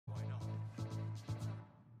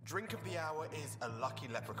Drink of the hour is a lucky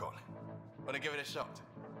leprechaun. Wanna give it a shot?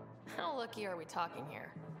 How lucky are we talking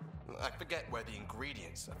here? I forget where the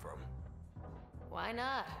ingredients are from. Why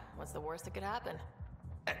not? What's the worst that could happen?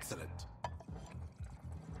 Excellent.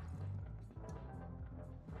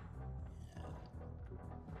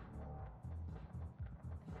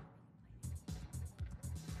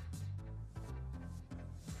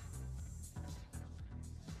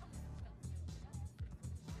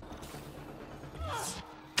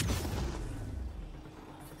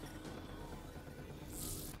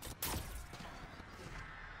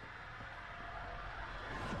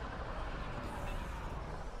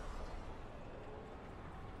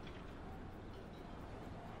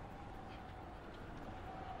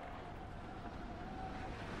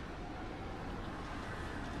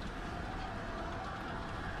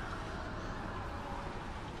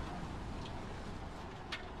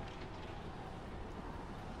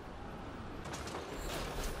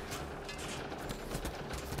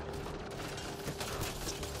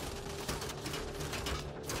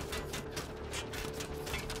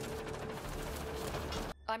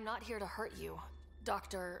 I'm not here to hurt you,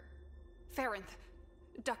 Dr. Farinth.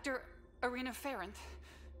 Dr. Arena Farinth.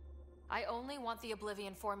 I only want the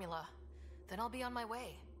Oblivion formula. Then I'll be on my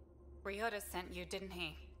way. Ryota sent you, didn't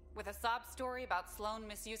he? With a sob story about Sloan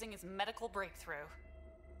misusing his medical breakthrough.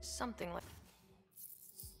 Something like...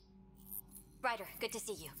 Ryder, good to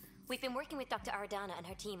see you. We've been working with Dr. Aradana and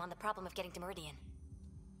her team on the problem of getting to Meridian.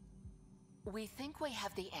 We think we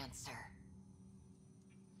have the answer.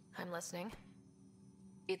 I'm listening.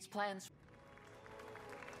 Its plans...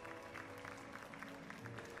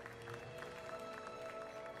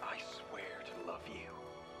 I swear to love you.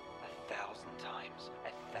 1,000 times,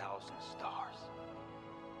 1,000 stars.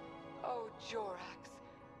 Oh, Jorax.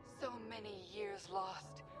 So many years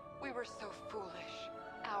lost. We were so foolish.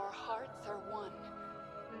 Our hearts are one.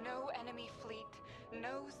 No enemy fleet,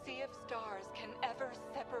 no sea of stars can ever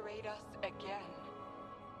separate us again.